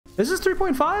This is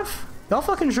 3.5? Y'all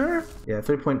fucking sure? Yeah,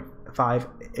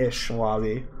 3.5-ish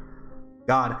lobby.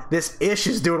 God, this ish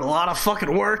is doing a lot of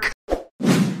fucking work.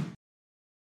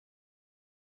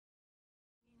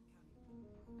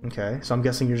 Okay, so I'm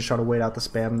guessing you're just trying to wait out the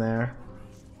spam there.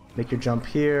 Make your jump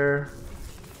here.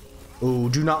 Ooh,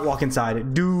 do not walk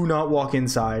inside. Do not walk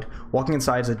inside. Walking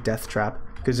inside is a death trap.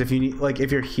 Because if you need, like,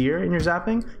 if you're here and you're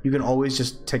zapping, you can always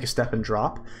just take a step and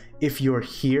drop. If you're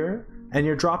here and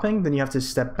you're dropping, then you have to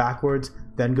step backwards,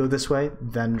 then go this way,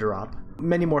 then drop.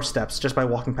 Many more steps just by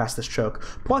walking past this choke.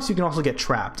 Plus, you can also get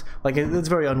trapped. Like, it's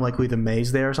very unlikely the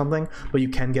maze there or something, but you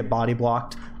can get body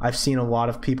blocked. I've seen a lot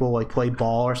of people, like, play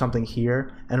ball or something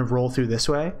here and roll through this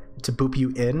way to boop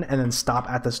you in and then stop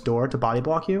at this door to body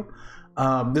block you.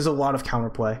 There's a lot of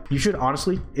counterplay. You should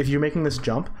honestly, if you're making this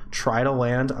jump, try to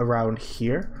land around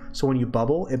here. So when you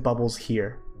bubble, it bubbles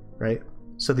here, right?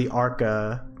 So the arc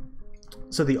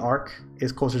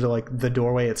is closer to like the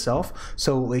doorway itself.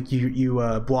 So like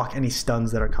you block any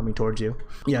stuns that are coming towards you.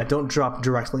 Yeah, don't drop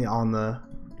directly on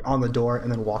the door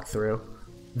and then walk through.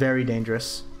 Very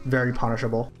dangerous, very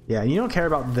punishable. Yeah, you don't care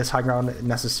about this high ground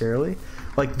necessarily.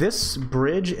 Like, this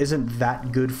bridge isn't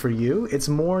that good for you. It's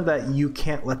more that you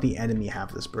can't let the enemy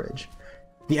have this bridge.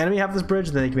 The enemy have this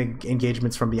bridge, then they can make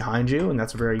engagements from behind you, and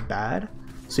that's very bad.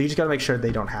 So you just gotta make sure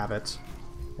they don't have it.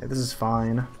 Yeah, this is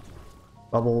fine.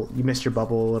 Bubble, you missed your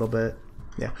bubble a little bit.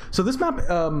 Yeah. So this map,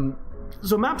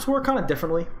 so maps work kind of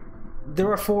differently.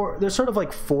 There's sort of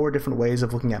like 4 different ways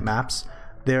of looking at maps.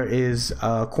 There is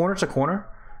corner to corner,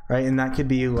 right? And that could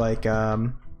be like,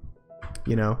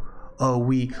 you know, oh,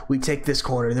 we take this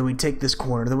corner, then we take this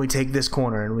corner, then we take this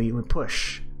corner, and we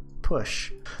push.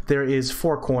 There is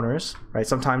 4 corners, right?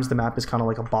 Sometimes the map is kind of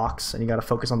like a box, and you got to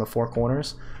focus on the 4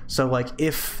 corners. So like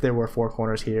if there were 4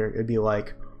 corners here, it'd be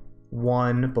like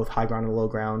 1, both high ground and low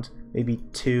ground, maybe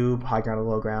 2, high ground and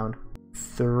low ground,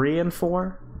 3 and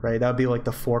 4, right? That would be like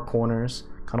the 4 corners,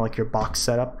 kind of like your box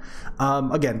setup.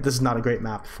 Again, this is not a great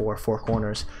map for 4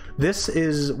 corners. This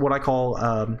is what I call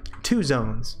 2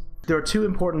 zones. There are 2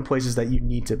 important places that you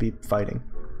need to be fighting.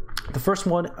 The first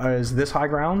one is this high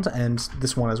ground and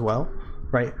this one as well,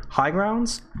 right? High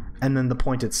grounds and then the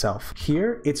point itself.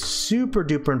 Here, it's super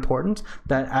duper important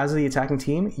that as the attacking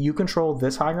team, you control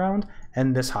this high ground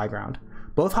and this high ground.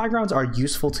 Both high grounds are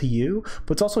useful to you,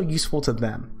 but it's also useful to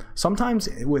them. Sometimes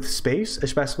with space,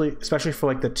 especially for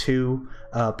like the 2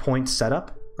 point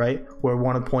setup, right? Where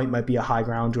one point might be a high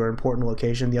ground or important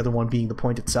location, the other one being the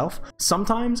point itself.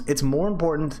 Sometimes it's more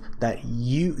important that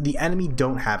the enemy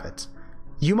don't have it.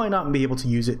 You might not be able to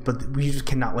use it, but you just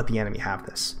cannot let the enemy have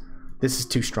this. This is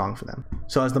too strong for them.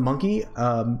 So as the monkey,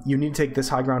 you need to take this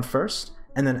high ground first,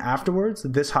 and then afterwards,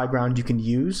 this high ground you can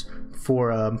use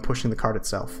for pushing the card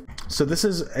itself. So this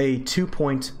is a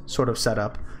 2-point sort of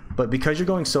setup. But because you're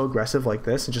going so aggressive like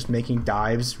this and just making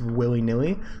dives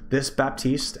willy-nilly, this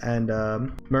Baptiste and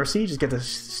Mercy just get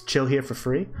to chill here for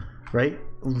free, right?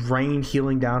 Rain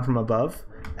healing down from above,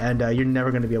 and you're never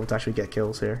going to be able to actually get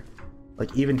kills here.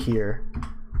 Like, even here.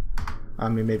 I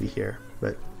mean, maybe here,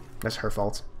 but that's her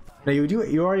fault. Now,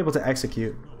 you are able to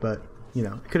execute, but, you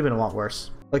know, it could have been a lot worse.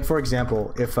 Like, for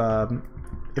example, if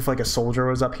like a soldier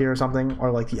was up here or something, or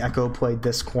like the Echo played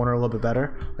this corner a little bit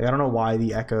better. Like, I don't know why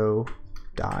the Echo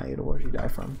died. Where did he die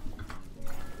from?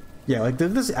 Yeah, like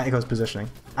this Echo's positioning,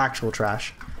 actual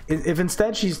trash. If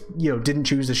instead she's, you know, didn't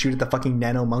choose to shoot at the fucking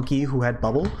nano monkey who had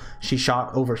bubble, she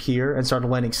shot over here and started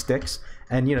landing sticks.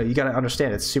 And you know, you gotta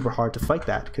understand it's super hard to fight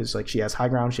that because like she has high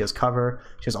ground, she has cover,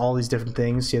 she has all these different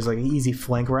things, she has like an easy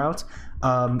flank route.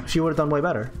 She would have done way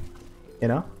better. You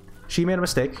know, she made a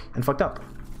mistake and fucked up,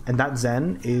 and that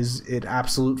Zen is an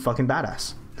absolute fucking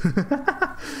badass.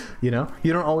 You know,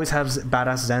 you don't always have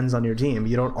badass Zens on your team.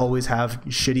 You don't always have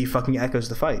shitty fucking Echoes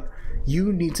to fight.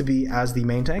 You need to be, as the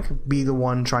main tank, be the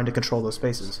one trying to control those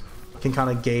spaces. You can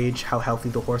kind of gauge how healthy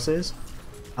the horse is.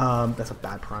 That's a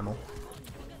bad primal.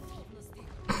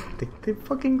 They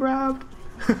fucking grabbed.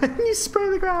 You spray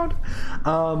the ground.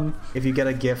 If you get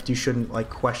a gift, you shouldn't like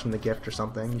question the gift or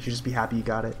something. You should just be happy you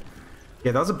got it.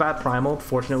 Yeah, that was a bad primal.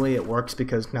 Fortunately, it works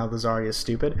because now the Zarya is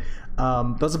stupid.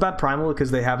 That was a bad primal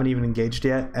because they haven't even engaged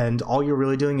yet, and all you're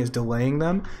really doing is delaying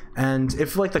them. And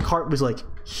if like the cart was like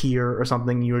here or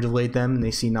something, you were delayed them and they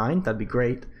C9, that'd be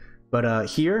great. But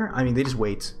here, I mean, they just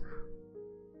wait.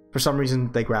 For some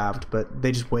reason, they grabbed, but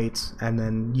they just wait, and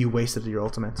then you wasted your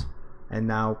ultimate. And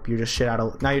now you're just shit out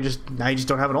of. Now you just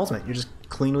don't have an ultimate. You're just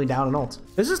cleanly down an ult.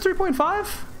 This is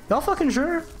 3.5? Y'all fucking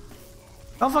sure?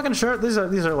 I'm fucking sure these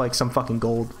are like some fucking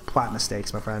gold plat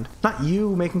mistakes, my friend. Not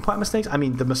you making plat mistakes. I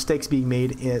mean, the mistakes being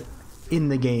made in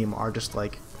the game are just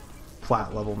like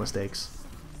plat level mistakes.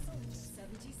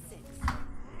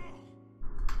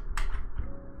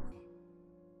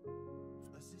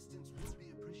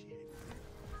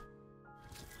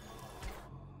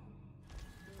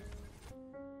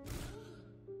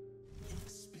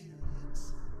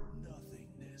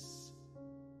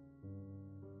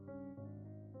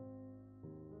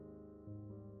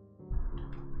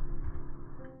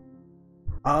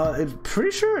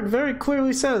 Pretty sure it very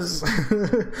clearly says,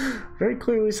 very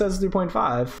clearly says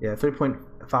 3.5. Yeah,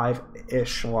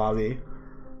 3.5-ish lobby.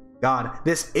 God,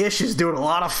 this ish is doing a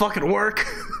lot of fucking work.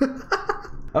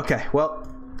 Okay, well,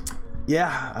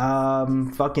 yeah,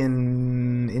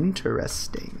 fucking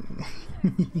interesting.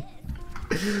 What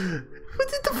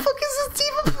the fuck is this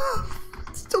team about?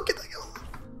 Still get the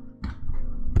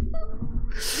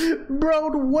bro,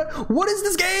 what is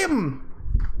this game?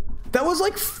 That was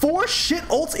like 4 shit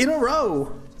ults in a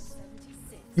row.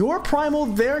 Your primal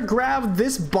there grabbed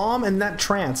this bomb and that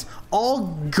trance.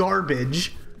 All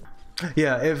garbage.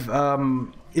 Yeah,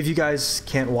 if you guys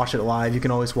can't watch it live, you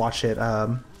can always watch it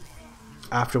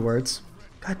afterwards.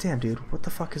 God damn, dude, what the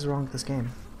fuck is wrong with this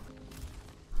game?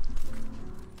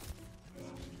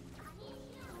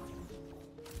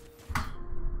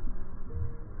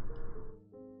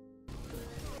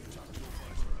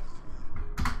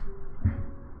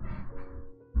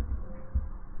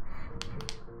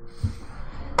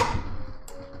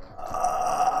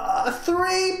 Uh,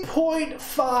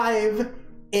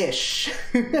 3.5-ish.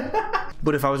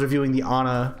 But if I was reviewing the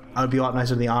Ana, I would be a lot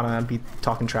nicer than the Ana. I'd be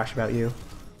talking trash about you.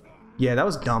 Yeah, that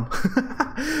was dumb.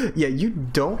 Yeah, you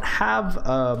don't have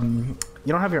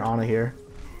your Ana here.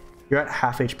 You're at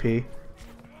half HP.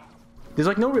 There's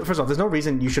like no, first off, there's no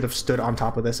reason you should have stood on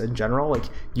top of this in general. Like,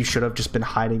 you should have just been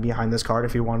hiding behind this card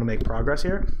if you wanted to make progress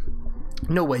here.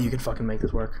 No way you can fucking make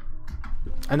this work.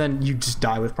 And then you just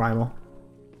die with Primal.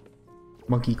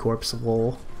 Monkey corpse,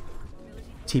 lol.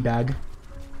 Teabag.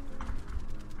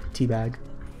 Teabag.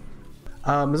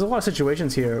 There's a lot of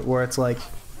situations here where it's like,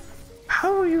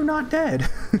 how are you not dead?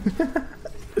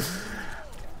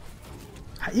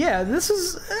 Yeah, this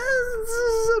is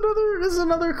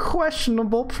another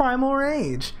questionable primal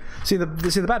rage. See the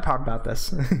bad part about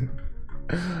this.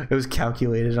 It was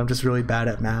calculated. I'm just really bad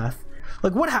at math.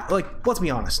 Like let's be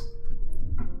honest.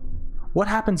 What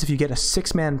happens if you get a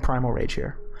 6-man primal rage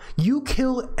here? You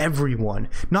kill everyone,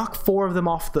 knock 4 of them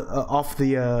off the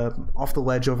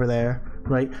ledge over there,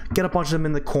 right? Get a bunch of them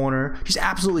in the corner, just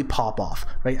absolutely pop off,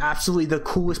 right? Absolutely the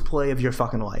coolest play of your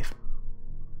fucking life.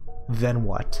 Then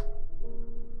what?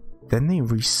 Then they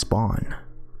respawn,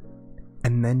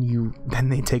 and then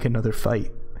they take another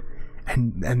fight,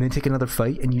 and they take another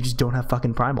fight, and you just don't have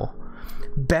fucking primal.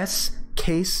 Best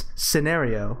case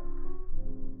scenario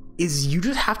is you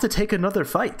just have to take another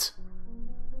fight.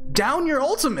 Down your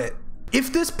ultimate.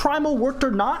 If this primal worked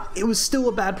or not, it was still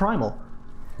a bad primal.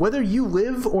 Whether you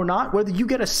live or not, whether you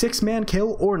get a 6-man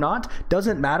kill or not,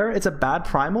 doesn't matter. It's a bad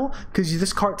primal because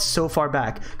this cart's so far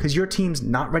back, because your team's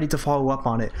not ready to follow up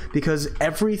on it, because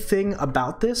everything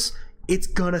about this, it's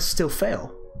gonna still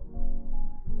fail.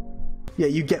 Yeah,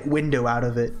 you get window out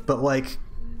of it, but like,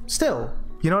 still,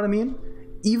 you know what I mean?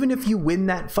 Even if you win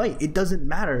that fight, it doesn't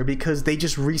matter because they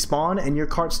just respawn and your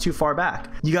cart's too far back.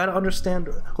 You gotta understand,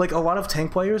 like, a lot of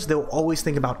tank players, they'll always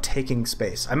think about taking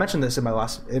space. I mentioned this in my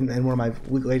in one of my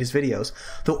latest videos.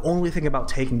 They'll only think about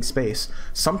taking space.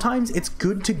 Sometimes it's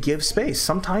good to give space.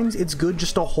 Sometimes it's good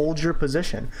just to hold your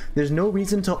position. There's no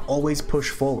reason to always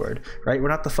push forward, right? We're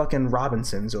not the fucking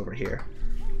Robinsons over here.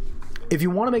 If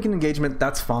you want to make an engagement,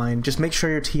 that's fine. Just make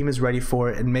sure your team is ready for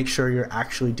it and make sure you're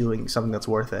actually doing something that's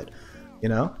worth it. You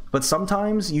know, but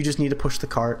sometimes you just need to push the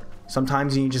cart.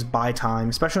 Sometimes you need to just buy time,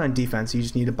 especially on defense. You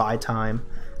just need to buy time.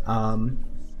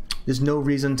 There's no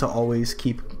reason to always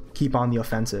keep on the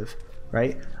offensive,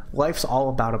 right? Life's all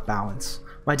about a balance.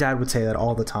 My dad would say that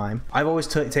all the time. I've always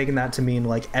taken that to mean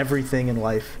like everything in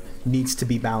life needs to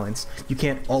be balanced. You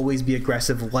can't always be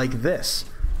aggressive like this,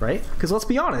 right? Because let's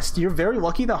be honest, you're very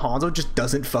lucky that Hanzo just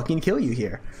doesn't fucking kill you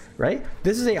here, right?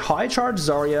 This is a high charge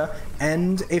Zarya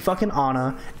and a fucking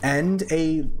Ana and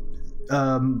a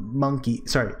monkey,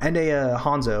 sorry, and a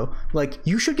Hanzo. Like,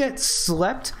 you should get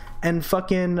slept and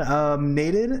fucking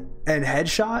naded and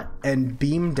headshot and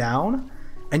beamed down,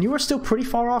 and you are still pretty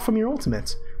far off from your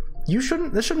ultimates. This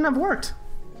shouldn't have worked.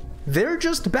 They're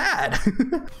just bad.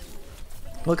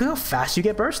 Look at how fast you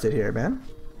get bursted here, man.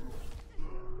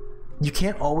 You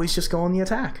can't always just go on the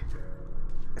attack.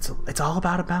 It's all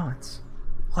about a balance.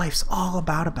 Life's all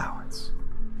about a balance.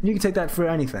 You can take that for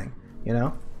anything, you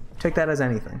know? Take that as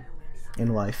anything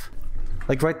in life.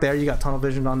 Like right there, you got tunnel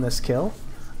vision on this kill.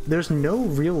 There's no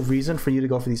real reason for you to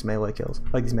go for these melee kills,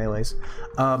 like these melees.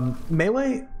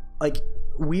 Melee, like,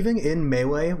 weaving in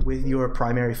melee with your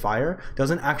primary fire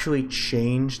doesn't actually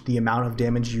change the amount of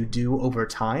damage you do over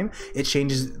time. It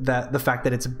changes the fact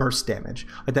that it's burst damage.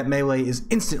 Like, that melee is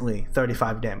instantly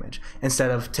 35 damage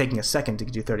instead of taking a second to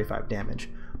do 35 damage.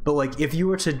 But like if you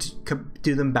were to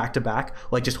do them back to back,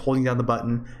 like just holding down the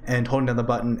button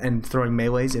and throwing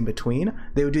melees in between,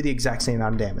 they would do the exact same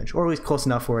amount of damage, or at least close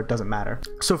enough where it doesn't matter.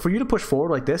 So for you to push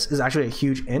forward like this is actually a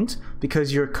huge int,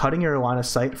 because you're cutting your line of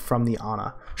sight from the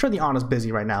Ana. Sure, the Ana's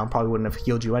busy right now and probably wouldn't have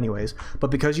healed you anyways,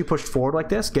 but because you pushed forward like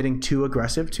this, getting too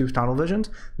aggressive, too tunnel visioned,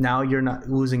 now you're not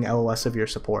losing LOS of your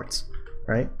supports,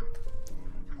 right?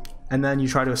 And then you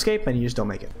try to escape and you just don't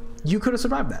make it. You could have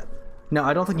survived that. Now,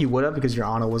 I don't think you would have because your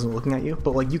Ana wasn't looking at you,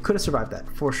 but like you could have survived that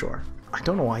for sure. I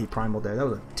don't know why he primaled there. That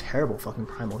was a terrible fucking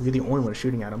primal. You're the only one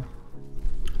shooting at him.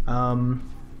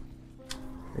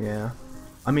 Yeah.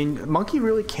 I mean, Monkey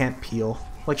really can't peel.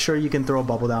 Like, sure, you can throw a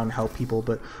bubble down and help people,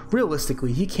 but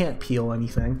realistically, he can't peel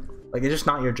anything. Like, it's just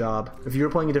not your job. If you were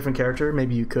playing a different character,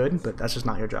 maybe you could, but that's just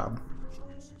not your job.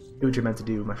 Do what you're meant to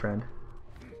do, my friend.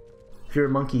 If you're a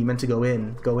monkey meant to go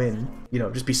in, go in. You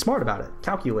know, just be smart about it.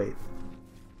 Calculate.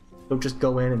 Don't just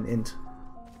go in and int.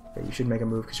 Okay, you should make a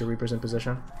move because your Reaper's in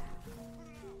position.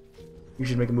 You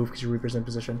should make a move because your Reaper's in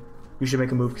position. You should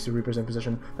make a move because your Reaper's in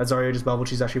position. That Zarya just bubbled.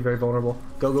 She's actually very vulnerable.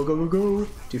 Go, go, go, go, go.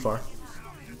 Too far.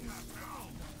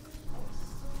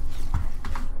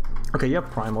 Okay, you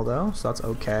have Primal though, so that's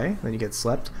okay. Then you get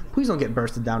slept. Please don't get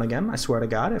bursted down again. I swear to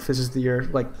God, if this is your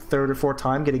like 3rd or 4th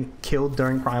time getting killed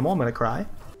during Primal, I'm gonna cry.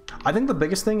 I think the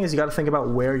biggest thing is you gotta think about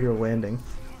where you're landing,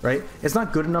 right? It's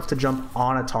not good enough to jump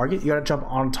on a target. You gotta jump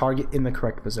on a target in the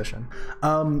correct position.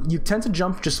 You tend to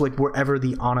jump just like wherever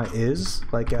the Ana is.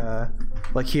 Like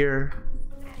here,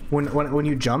 when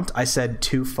you jumped, I said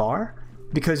too far,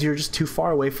 because you're just too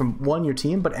far away from, one, your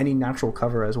team, but any natural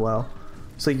cover as well.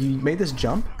 So you made this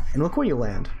jump, and look where you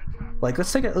land. Like, let's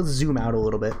zoom out a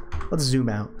little bit. Let's zoom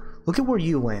out. Look at where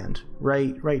you land,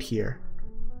 right here.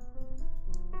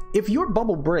 If your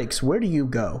bubble breaks, where do you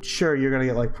go? Sure, you're gonna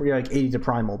get like 80 to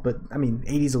primal, but I mean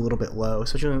 80 is a little bit low,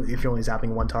 especially if you're only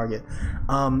zapping one target.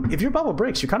 If your bubble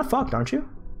breaks, you're kind of fucked, aren't you?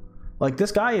 Like,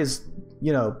 this guy is,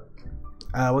 you know,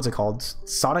 what's it called?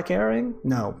 Sonic arrowing?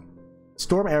 No.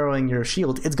 Storm arrowing your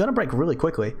shield. It's gonna break really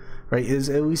quickly, right? Is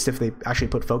at least if they actually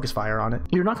put focus fire on it.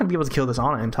 You're not gonna be able to kill this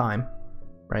Ana in time,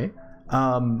 right?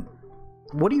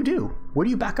 What do you do? Where do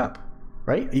you back up,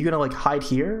 right? Are you gonna like hide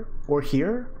here or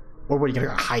here, or what, are you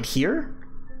gonna hide here?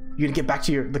 You gonna get back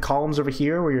to the columns over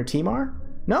here where your team are?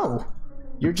 No,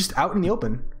 you're just out in the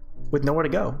open with nowhere to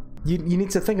go. You need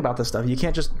to think about this stuff. You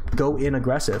can't just go in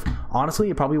aggressive.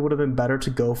 Honestly, it probably would have been better to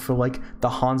go for like the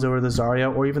Hanzo or the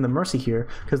Zarya or even the Mercy here,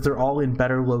 because they're all in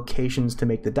better locations to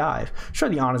make the dive. Sure,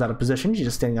 the Ana's out of position, she's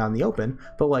just standing out in the open,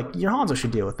 but like your Hanzo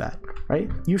should deal with that, right?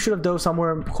 You should have dove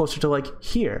somewhere closer to like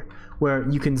here, where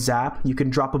you can zap, you can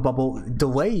drop a bubble,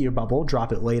 delay your bubble,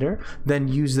 drop it later, then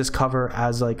use this cover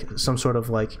as like some sort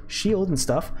of like shield and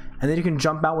stuff, and then you can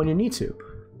jump out when you need to.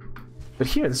 But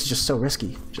here, this is just so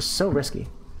risky, just so risky.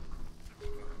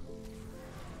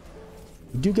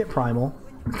 You do get primal.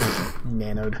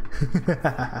 Nanoed.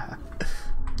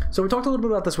 So we talked a little bit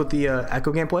about this with the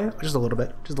Echo gameplay, just a little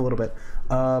bit,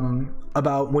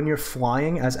 about when you're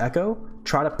flying as Echo,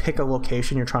 try to pick a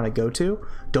location you're trying to go to.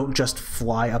 Don't just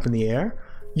fly up in the air.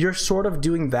 You're sort of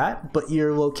doing that, but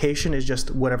your location is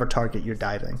just whatever target you're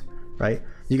diving, right?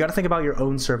 You got to think about your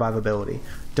own survivability.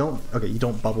 You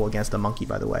don't bubble against the monkey,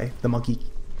 by the way. The monkey,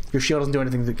 your shield doesn't do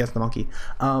anything against the monkey.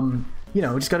 You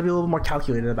know, just got to be a little more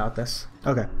calculated about this.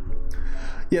 Okay.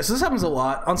 Yeah, so this happens a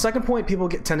lot. On second point, people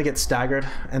tend to get staggered,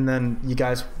 and then you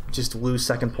guys just lose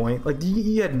second point. Like,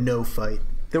 you had no fight.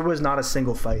 There was not a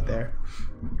single fight there.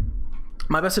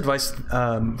 My best advice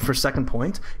for second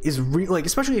point is, like,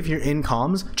 especially if you're in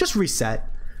comms, just reset.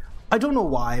 I don't know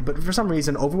why, but for some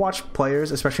reason, Overwatch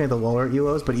players, especially at the lower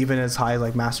elos, but even as high as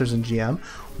like Masters and GM,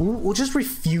 will just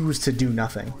refuse to do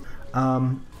nothing.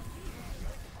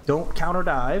 Don't counter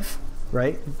dive.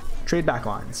 Right? Trade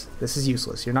backlines. This is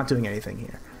useless. You're not doing anything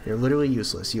here. You're literally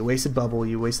useless. You wasted bubble,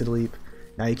 you wasted leap.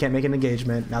 Now you can't make an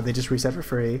engagement. Now they just reset for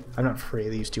free. I'm not for free,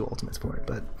 they used 2 ultimates for it,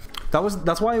 but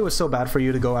that's why it was so bad for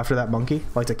you to go after that monkey,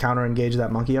 like to counter engage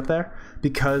that monkey up there,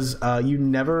 because you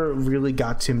never really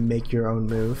got to make your own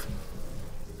move.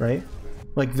 Right?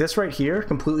 Like this right here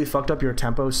completely fucked up your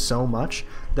tempo so much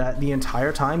that the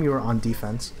entire time you were on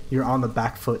defense. You're on the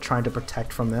back foot trying to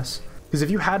protect from this. Because if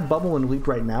you had bubble and leap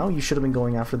right now, you should have been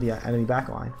going after the enemy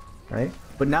backline, right?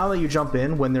 But now that you jump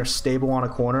in when they're stable on a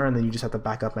corner, and then you just have to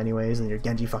back up anyways, and your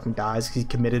Genji fucking dies because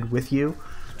he's committed with you,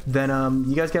 then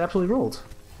you guys get absolutely rolled.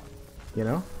 You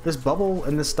know, this bubble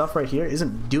and this stuff right here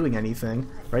isn't doing anything,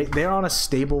 right? They're on a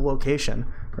stable location,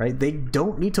 right? They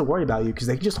don't need to worry about you because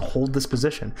they can just hold this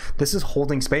position. This is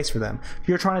holding space for them. If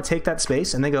you're trying to take that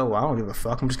space and they go, well, I don't give a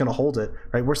fuck, I'm just gonna hold it,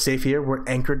 right? We're safe here. We're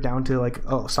anchored down to like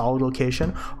a solid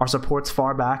location. Our support's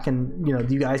far back, and you know,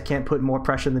 you guys can't put more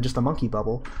pressure than just a monkey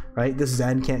bubble, right? This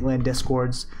Zen can't land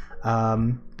discords. They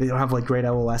don't have like great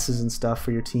LOSs and stuff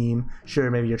for your team. Sure,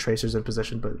 maybe your Tracer's in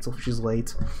position, but she's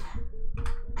late.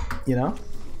 You know,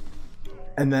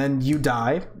 and then you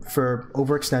die for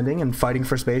overextending and fighting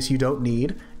for space you don't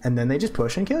need, and then they just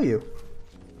push and kill you,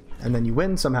 and then you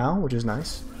win somehow, which is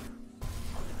nice.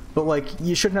 But like,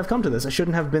 you shouldn't have come to this. It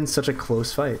shouldn't have been such a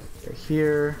close fight. Okay,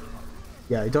 here,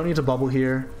 yeah, you don't need to bubble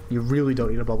here. You really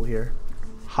don't need a bubble here.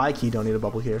 High key don't need a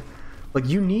bubble here. Like,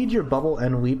 you need your bubble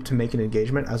and leap to make an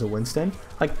engagement as a Winston.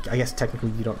 Like, I guess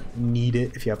technically you don't need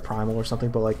it if you have primal or something,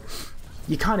 but like,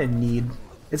 you kind of need.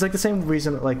 It's like the same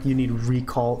reason that like you need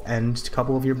recall and a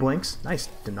couple of your blinks. Nice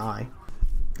deny.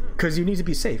 Because you need to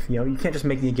be safe, you know, you can't just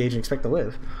make the engage and expect to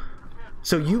live.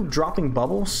 So you dropping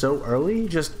bubble so early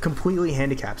just completely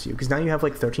handicaps you, because now you have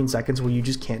like 13 seconds where you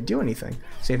just can't do anything.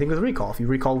 Same thing with recall. If you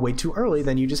recall way too early,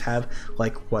 then you just have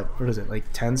like, what is it, like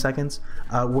 10 seconds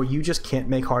where you just can't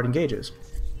make hard engages.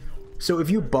 So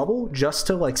if you bubble just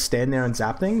to like stand there and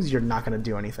zap things, you're not going to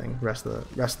do anything rest of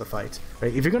the fight.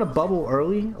 Right? If you're going to bubble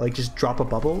early, like just drop a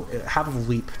bubble, have a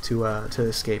leap to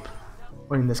escape.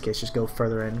 Or in this case, just go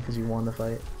further in because you won the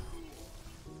fight.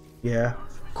 Yeah.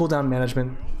 Cooldown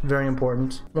management, very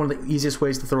important. One of the easiest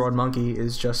ways to throw on Monkey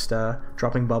is just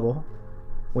dropping bubble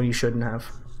when you shouldn't have.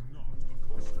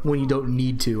 When you don't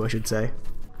need to, I should say.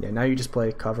 Yeah, now you just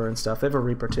play cover and stuff. They have a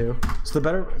Reaper too. So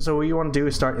what you want to do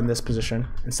is start in this position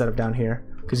instead of down here.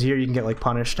 Because here you can get like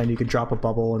punished and you could drop a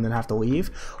bubble and then have to leave.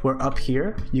 Where up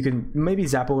here, you can maybe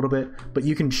zap a little bit, but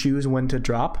you can choose when to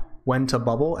drop, when to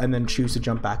bubble, and then choose to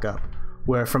jump back up.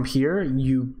 Where from here,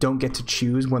 you don't get to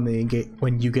choose when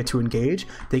you get to engage,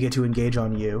 they get to engage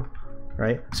on you,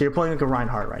 right? So you're playing like a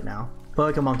Reinhardt right now. Play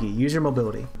like a monkey, use your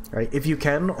mobility, right? If you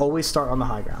can, always start on the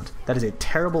high ground. That is a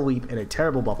terrible leap and a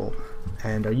terrible bubble.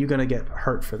 And are you gonna get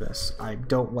hurt for this? I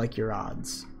don't like your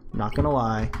odds. Not gonna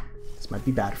lie, this might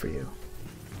be bad for you.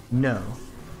 No.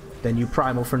 Then you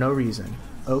primal for no reason.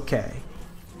 Okay.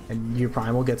 And your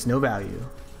primal gets no value.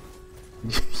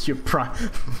 Your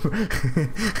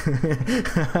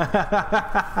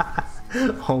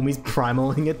homie's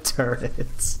primaling a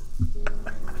turret.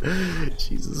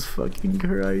 Jesus fucking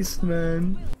Christ,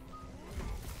 man.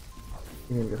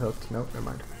 You're gonna get hooked. Nope, never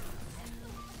mind.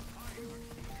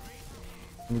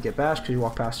 And you get bashed because you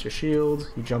walk past your shield.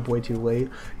 You jump way too late.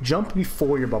 Jump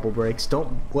before your bubble breaks.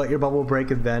 Don't let your bubble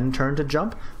break and then turn to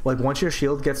jump. Like, once your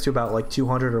shield gets to about like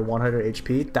 200 or 100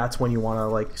 HP, that's when you want to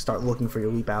like start looking for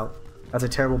your leap out. That's a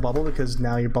terrible bubble because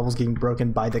now your bubble's getting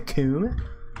broken by the coon.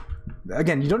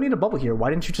 Again, you don't need a bubble here. Why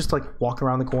didn't you just like walk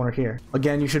around the corner here?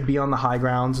 Again, you should be on the high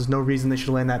grounds. There's no reason they should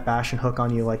land that bash and hook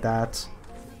on you like that.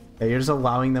 Yeah, you're just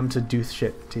allowing them to do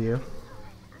shit to you.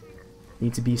 You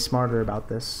need to be smarter about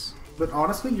this. But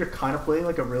honestly, you're kind of playing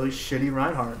like a really shitty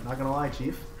Reinhardt. Not gonna lie,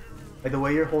 Chief. Like the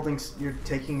way you're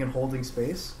taking and holding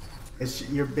space,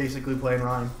 you're basically playing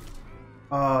Rein.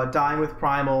 Dying with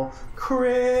primal.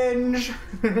 Cringe!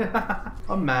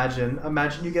 Imagine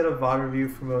you get a VOD review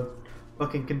from a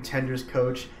fucking Contenders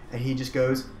coach and he just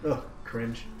goes, ugh,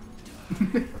 cringe.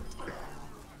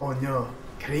 Oh no,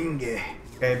 cringe.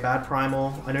 Okay, bad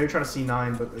primal. I know you're trying to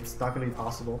C9, but it's not gonna be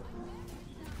possible.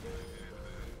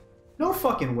 No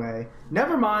fucking way.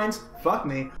 Never mind. Fuck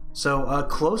me. So,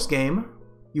 close game.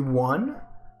 You won,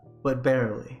 but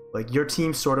barely. Like, your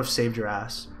team sort of saved your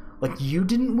ass. Like, you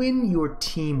didn't win, your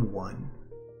team won.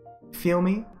 Feel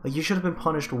me? Like, you should have been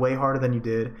punished way harder than you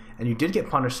did, and you did get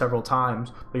punished several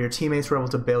times, but your teammates were able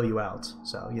to bail you out.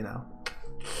 So, you know,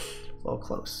 a little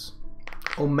close.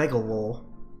 Omega lol.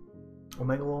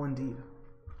 Omega lol indeed.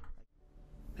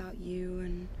 About you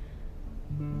and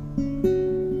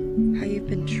how you've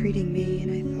been treating me,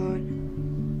 and I thought,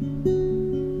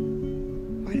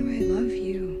 why do I love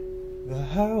you? The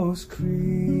house creaks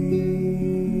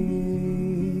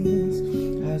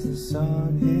as the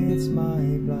sun hits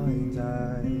my blind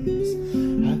eyes.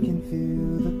 I can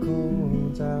feel the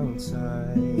cold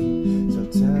outside.